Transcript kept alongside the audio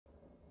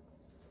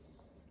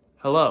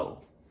Hello.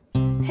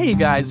 Hey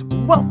guys,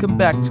 welcome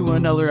back to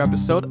another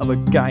episode of A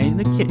Guy in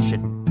the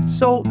Kitchen.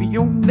 So,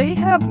 you may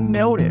have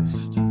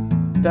noticed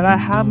that I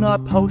have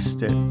not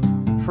posted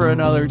for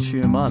another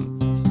 2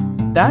 months.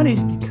 That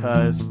is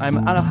because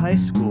I'm out of high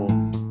school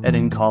and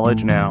in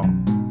college now.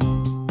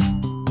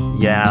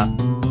 Yeah,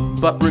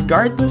 but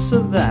regardless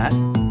of that,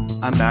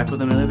 I'm back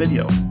with another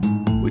video,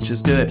 which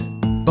is good.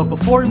 But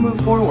before we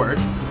move forward,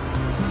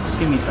 just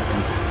give me a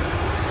second.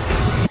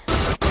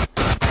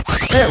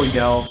 There we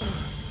go.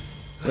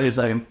 Wait a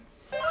second.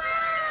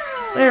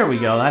 There we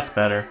go, that's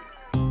better.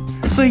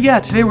 So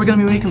yeah, today we're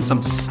gonna be making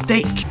some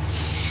steak.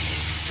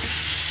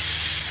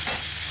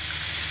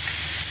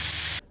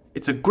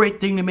 It's a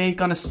great thing to make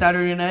on a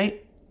Saturday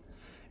night,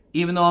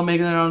 even though I'm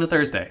making it on a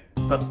Thursday.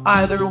 But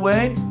either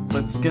way,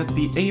 let's get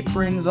the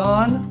aprons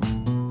on.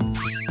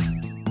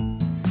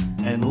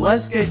 And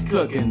let's get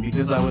cooking,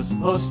 because I was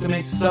supposed to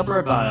make supper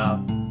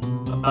about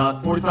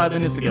 45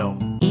 minutes ago.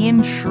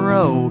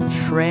 Intro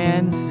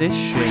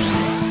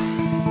transition.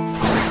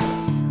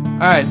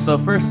 Alright, so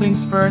first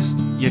things first,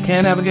 you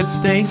can't have a good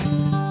steak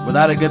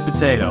without a good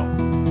potato.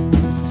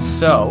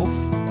 So,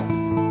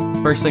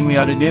 first thing we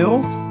ought to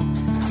do,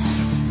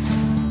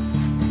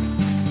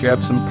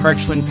 grab some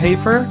parchment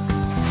paper.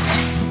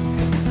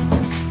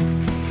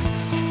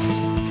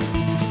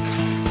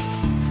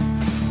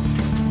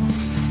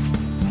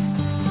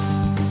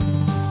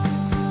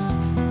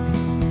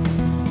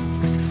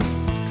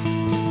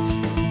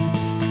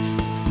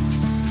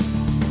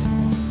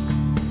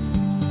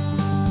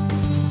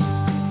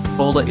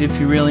 Fold it if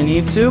you really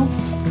need to.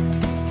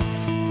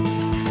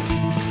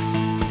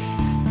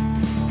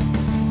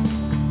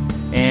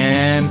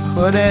 And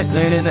put it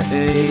in a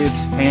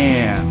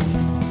pan.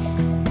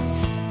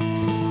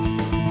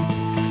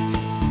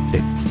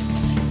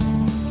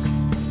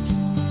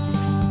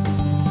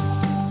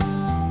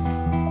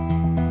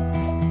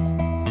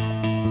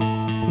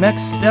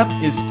 Next step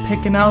is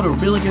picking out a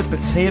really good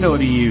potato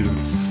to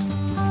use.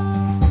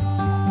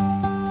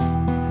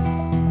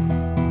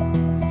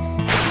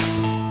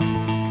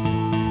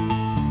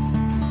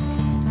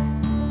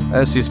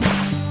 That's too small.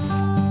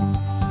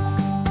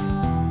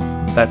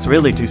 That's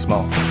really too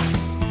small.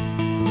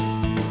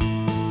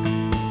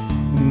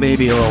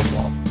 Maybe a little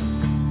small.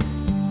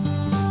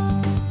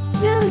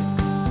 Yeah.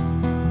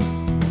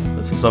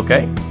 This is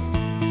okay.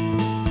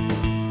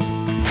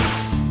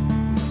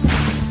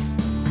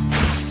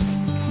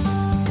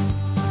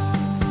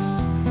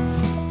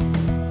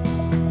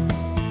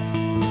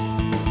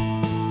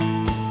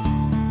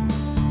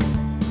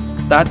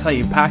 That's how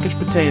you package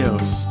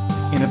potatoes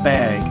in a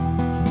bag.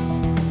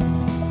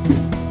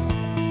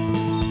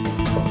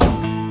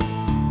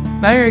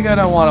 Now you're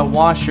gonna want to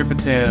wash your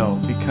potato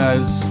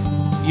because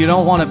you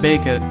don't want to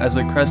bake it as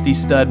a crusty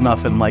stud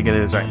muffin like it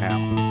is right now.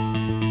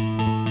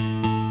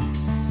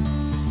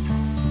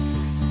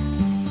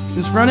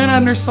 Just run it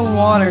under some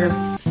water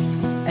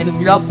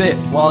and rub it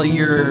while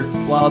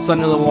it's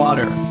under the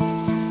water.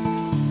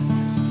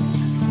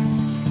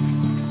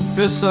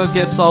 Just so it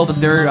gets all the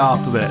dirt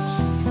off of it.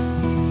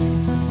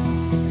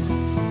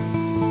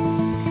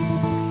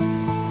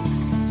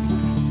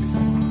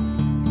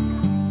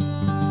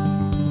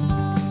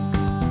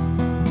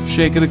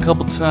 Shake it a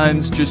couple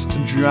times just to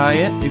dry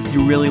it if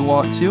you really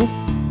want to.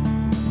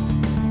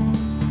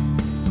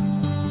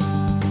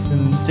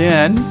 And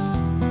then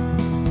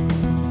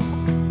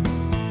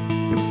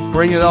you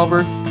bring it over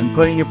and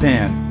put it in your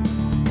pan.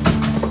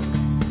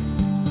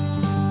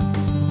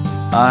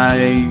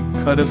 I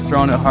could have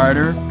thrown it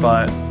harder,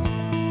 but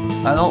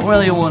I don't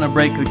really want to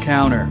break the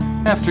counter.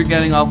 After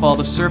getting off all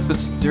the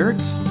surface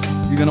dirt,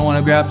 you're going to want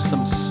to grab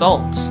some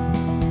salt.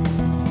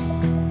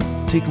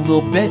 Take a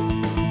little bit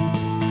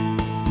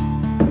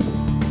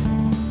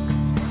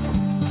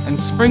and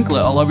sprinkle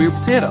it all over your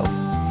potato.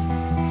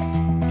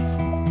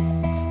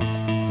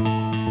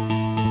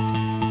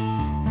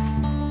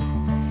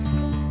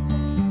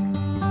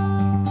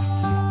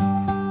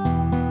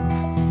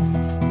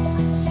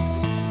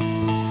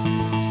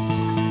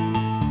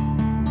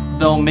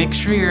 Though make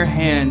sure your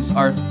hands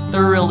are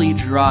thoroughly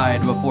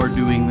dried before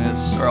doing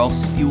this, or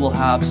else you will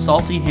have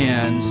salty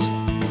hands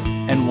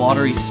and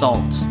watery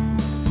salt.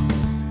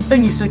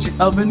 Then you set your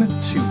oven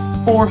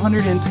to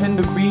 410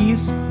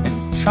 degrees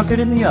and chuck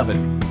it in the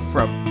oven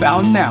for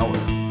about an hour.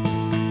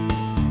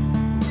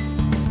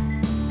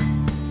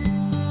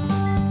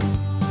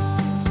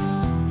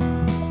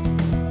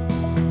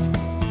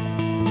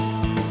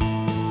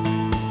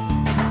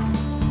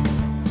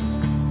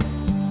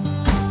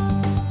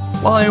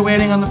 While you're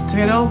waiting on the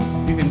potato,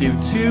 you can do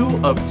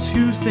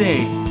two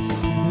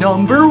things.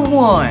 Number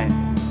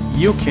one,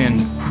 you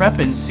can prep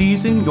and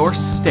season your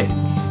steak.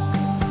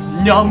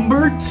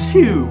 Number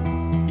two,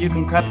 you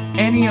can prep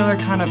any other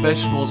kind of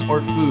vegetables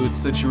or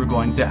foods that you are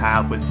going to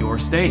have with your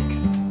steak.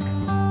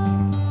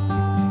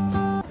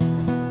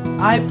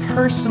 I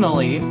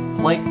personally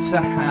like to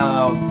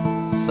have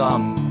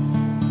some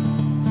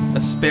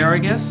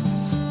asparagus,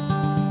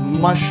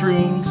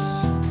 mushrooms,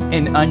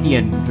 and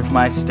onion with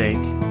my steak,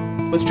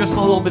 with just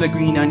a little bit of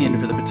green onion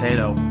for the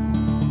potato.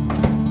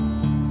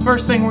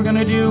 First thing we're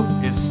gonna do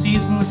is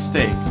season the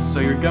steak. So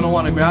you're gonna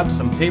wanna grab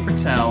some paper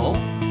towel,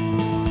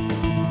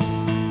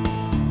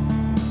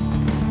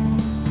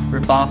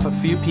 rip off a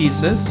few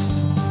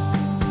pieces,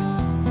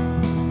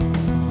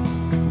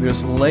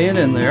 just lay it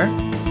in there.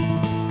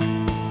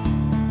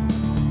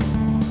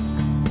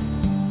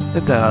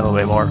 Get that out of the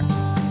way more.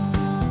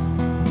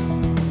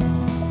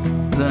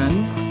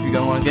 Then you're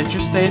gonna wanna get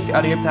your steak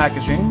out of your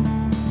packaging.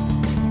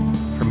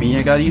 For me,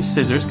 I gotta use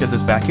scissors because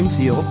it's vacuum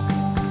sealed.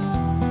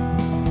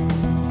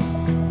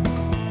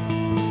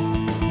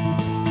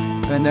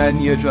 And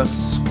then you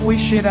just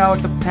squish it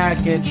out the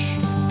package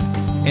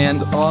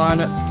and on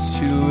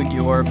to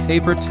your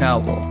paper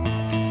towel.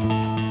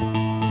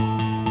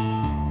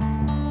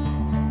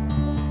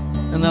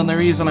 And then the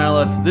reason I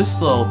left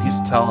this little piece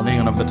of towel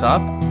hanging up the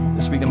top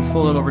is we can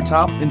fold it over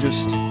top and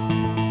just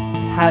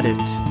pat it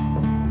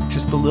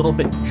just a little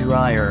bit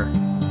drier.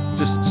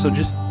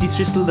 It's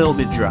just a little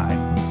bit dry.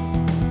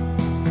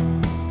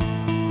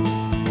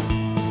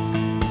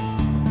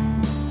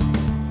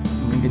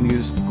 You can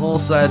use all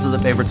sides of the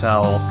paper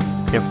towel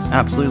if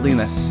absolutely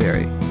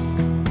necessary,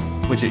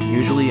 which it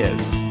usually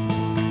is.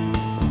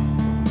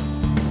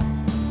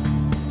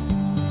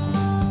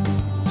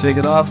 Take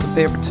it off the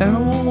paper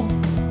towel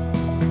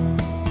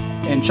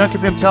and chuck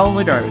your paper towel in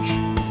the garbage.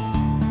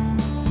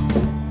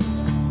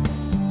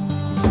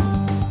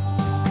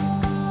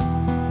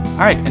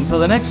 Alright, and so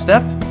the next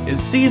step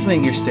is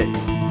seasoning your steak.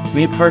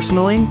 Me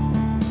personally,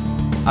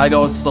 I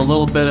go with a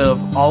little bit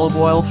of olive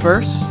oil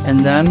first,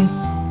 and then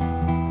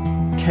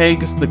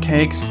the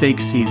Keg steak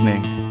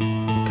seasoning,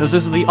 because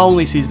this is the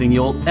only seasoning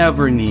you'll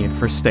ever need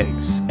for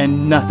steaks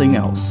and nothing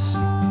else.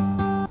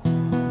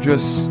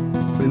 Just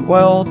pretty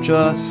well,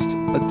 just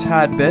a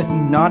tad bit,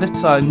 not a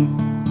ton,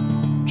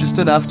 just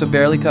enough to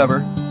barely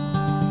cover.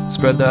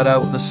 Spread that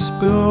out with a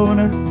spoon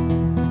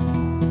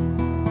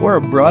or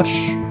a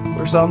brush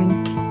or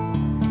something.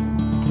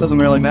 Doesn't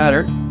really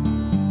matter.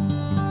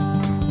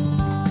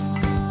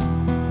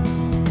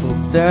 So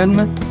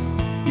then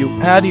you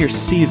add your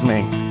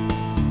seasoning.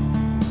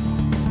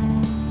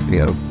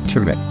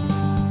 Turn it.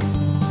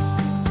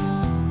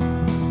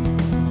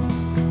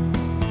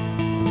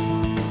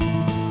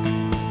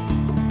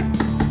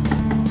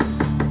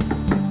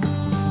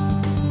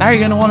 Now you're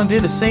going to want to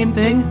do the same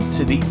thing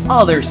to the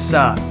other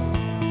side.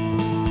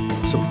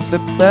 So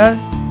flip that.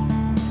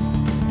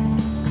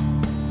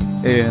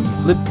 And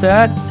flip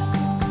that.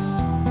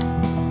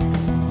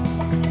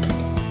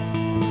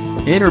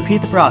 And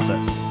repeat the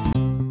process.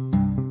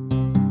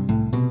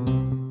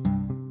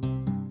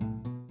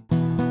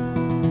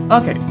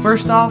 Okay,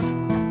 first off,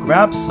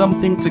 grab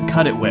something to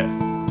cut it with,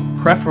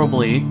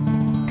 preferably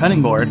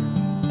cutting board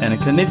and a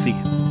knife.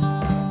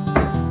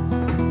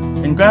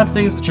 And grab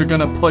things that you're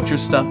gonna put your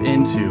stuff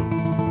into.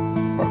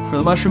 For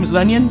the mushrooms and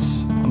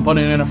onions, I'm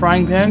putting it in a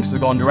frying pan because they're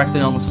going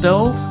directly on the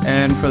stove.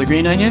 And for the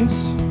green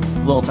onions, a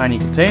little tiny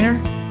container.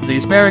 The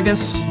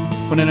asparagus,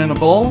 put it in a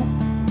bowl.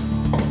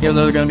 Even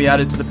though they're gonna be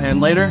added to the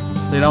pan later,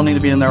 they don't need to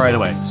be in there right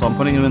away. So I'm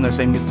putting them in their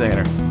same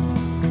container.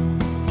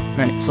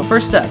 Alright, so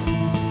first step.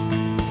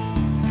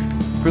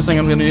 First thing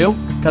I'm gonna do,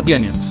 cut the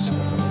onions.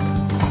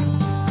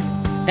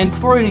 And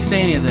before I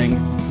say anything,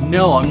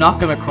 no, I'm not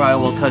gonna cry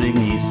while cutting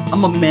these.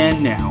 I'm a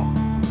man now.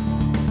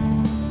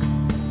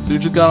 So you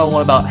just gotta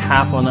want about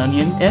half an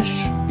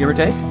onion-ish, give or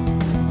take.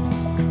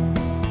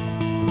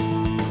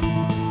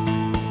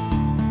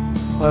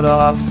 Cut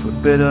off a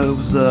bit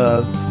of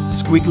the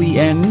squiggly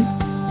end.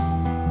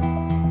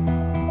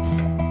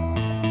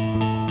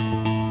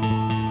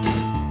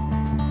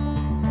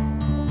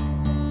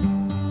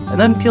 And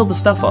then peel the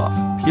stuff off.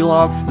 Peel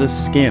off the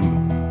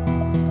skin.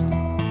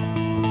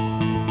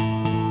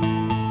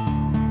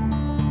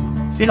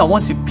 So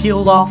once you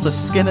peeled off the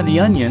skin of the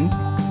onion,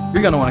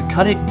 you're going to want to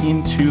cut it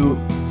into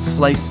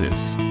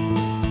slices.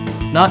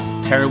 Not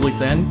terribly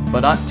thin,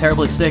 but not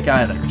terribly thick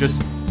either.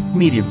 Just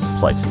medium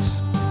slices.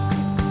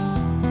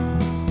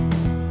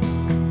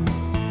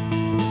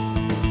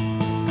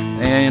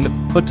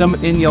 And put them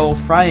in your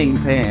frying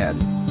pan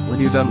when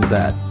you're done with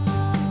that.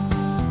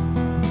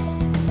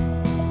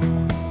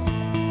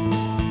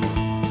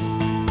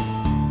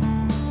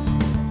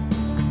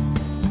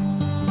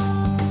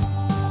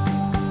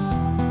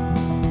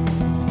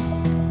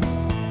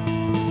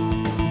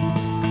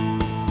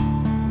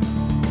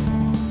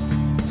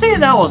 See,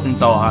 that wasn't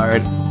so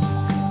hard.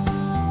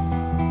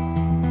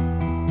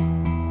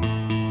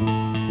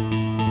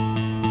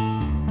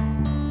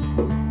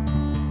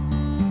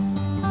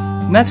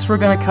 Next, we're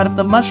going to cut up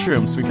the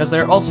mushrooms because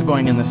they're also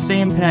going in the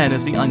same pan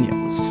as the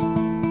onions.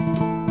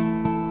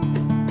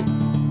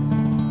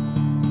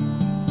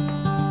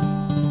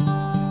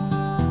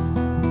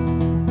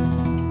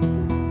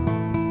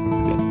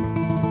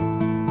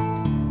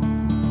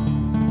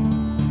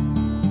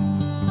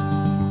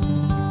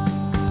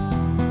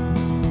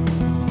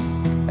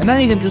 And now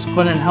you can just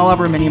put in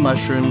however many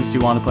mushrooms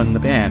you want to put in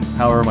the pan,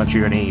 however much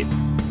you're going to eat.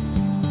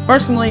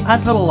 Personally, I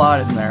put a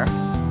lot in there,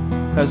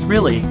 because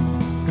really,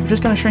 you're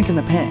just going to shrink in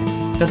the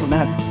pan. It doesn't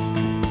matter.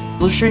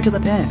 It'll shrink in the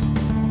pan.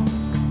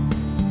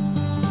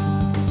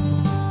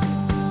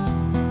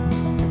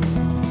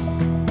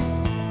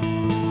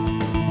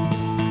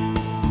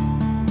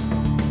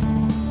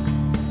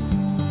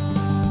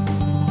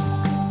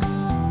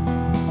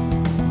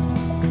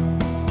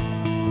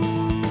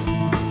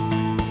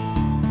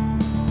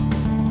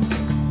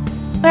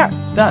 There,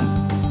 done.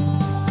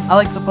 I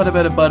like to put a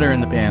bit of butter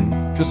in the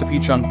pan, just a few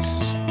chunks,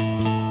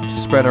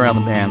 spread around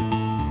the pan.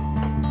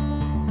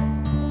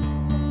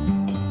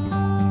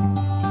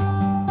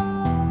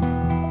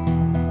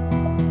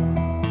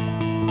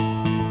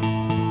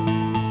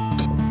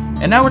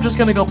 And now we're just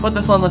gonna go put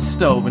this on the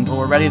stove until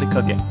we're ready to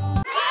cook it.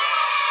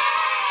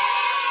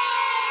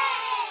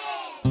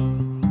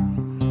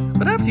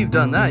 But after you've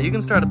done that, you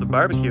can start up the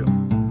barbecue.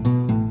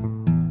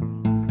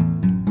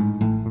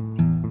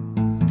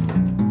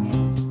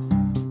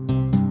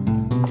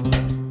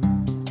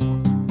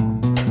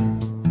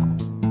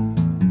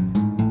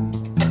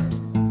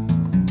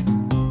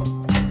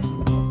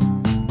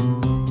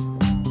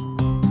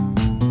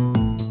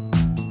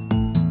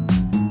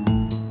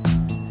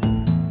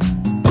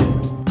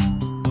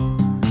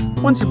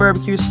 Once your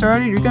barbecue is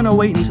started, you're gonna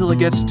wait until it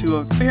gets to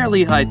a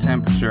fairly high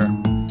temperature.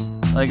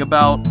 Like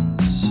about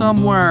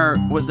somewhere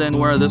within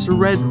where this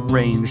red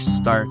range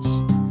starts.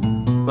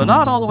 But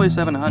not all the way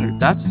 700,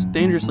 that's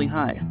dangerously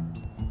high.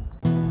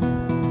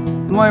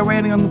 And while you're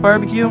waiting on the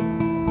barbecue,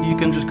 you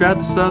can just grab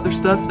this other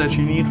stuff that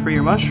you need for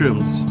your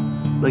mushrooms.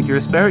 Like your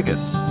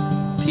asparagus,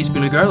 a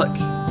teaspoon of garlic,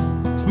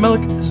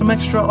 some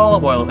extra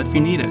olive oil if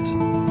you need it,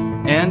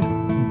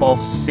 and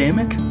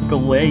balsamic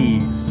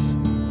glaze.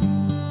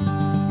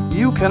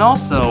 You can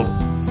also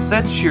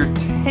set your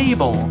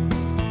table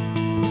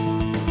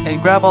and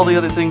grab all the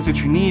other things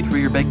that you need for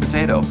your baked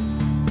potato.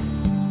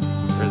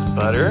 There's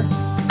butter,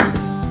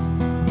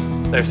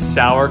 there's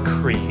sour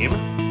cream,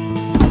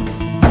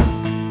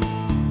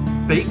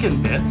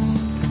 bacon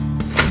bits,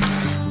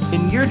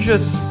 and you're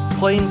just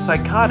plain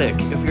psychotic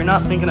if you're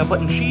not thinking of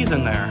putting cheese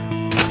in there.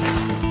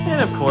 And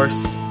of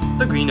course,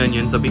 the green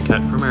onions that we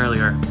cut from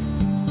earlier.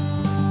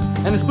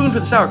 And a spoon for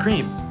the sour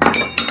cream.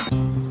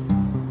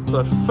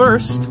 But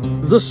first,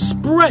 the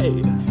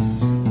spray!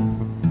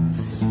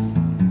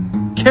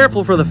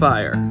 Careful for the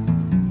fire.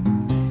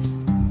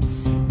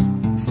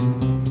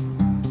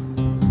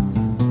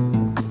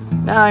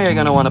 Now you're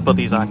gonna want to put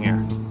these on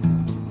here.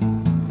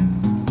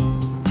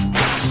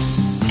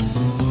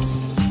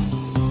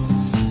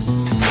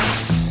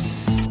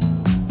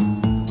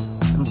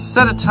 And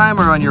set a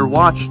timer on your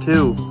watch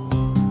too,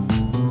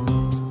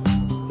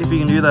 if you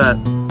can do that.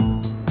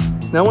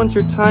 Now once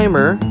your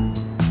timer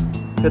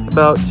hits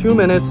about 2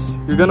 minutes,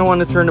 you're gonna want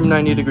to turn them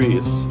 90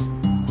 degrees.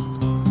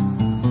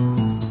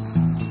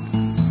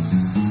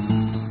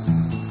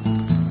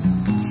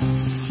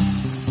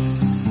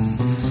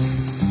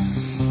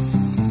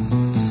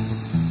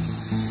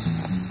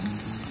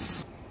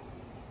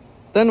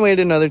 Then wait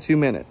another 2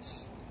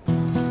 minutes.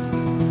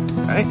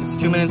 Alright, it's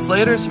 2 minutes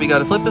later, so we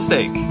gotta flip the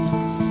steak.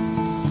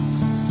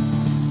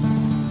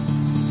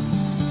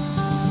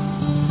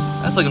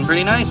 That's looking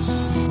pretty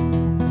nice.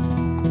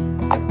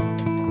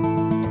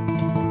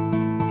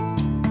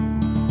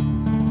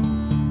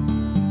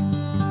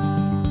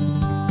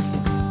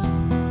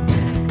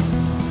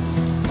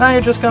 Now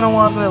you're just gonna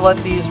want to let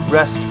these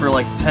rest for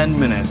like 10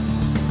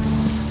 minutes.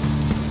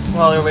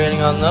 While you're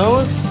waiting on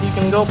those, you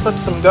can go put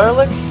some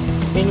garlic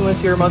in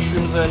with your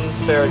mushrooms and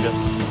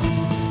asparagus.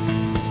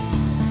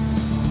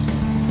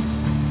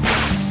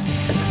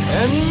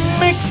 And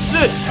mix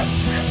it!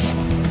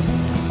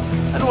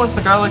 And once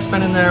the garlic's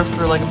been in there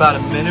for like about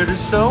a minute or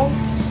so,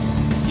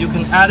 you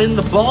can add in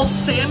the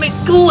balsamic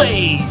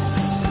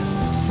glaze.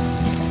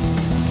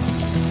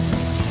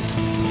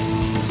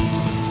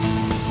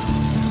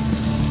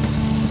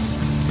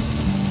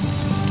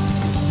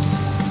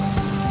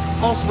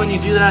 Also, when you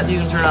do that, you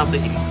can turn off the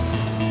heat.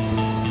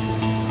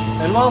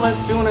 And while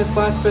that's doing its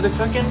last bit of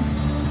cooking,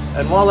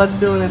 and while that's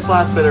doing its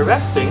last bit of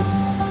resting,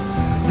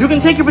 you can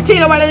take your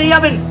potato out of the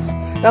oven!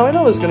 Now, I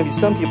know there's going to be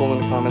some people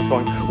in the comments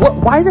going, "What?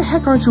 Why the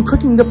heck aren't you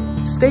cooking the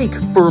steak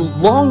for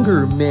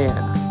longer, man?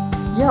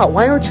 Yeah,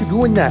 why aren't you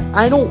doing that?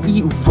 I don't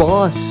eat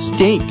raw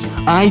steak.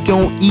 I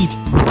don't eat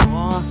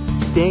raw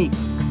steak."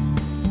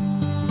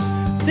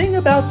 Thing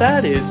about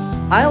that is,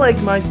 I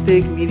like my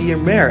steak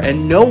medium rare,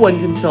 and no one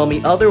can tell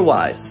me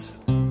otherwise.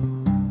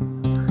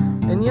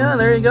 And yeah,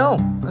 there you go.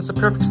 That's a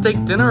perfect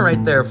steak dinner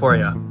right there for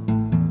you.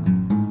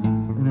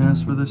 And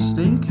as for the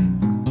steak,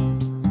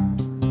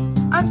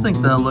 I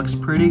think that looks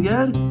pretty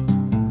good.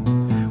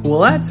 Well,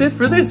 that's it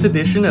for this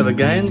edition of A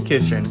Guy in the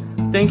Kitchen.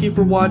 Thank you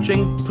for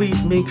watching.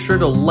 Please make sure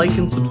to like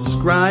and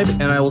subscribe,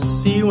 and I will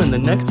see you in the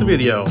next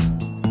video,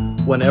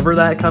 whenever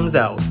that comes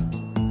out.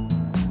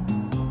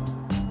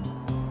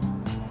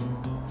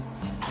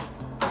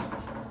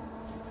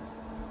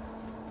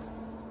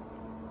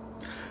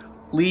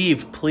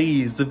 Leave,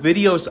 please. The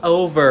video's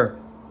over.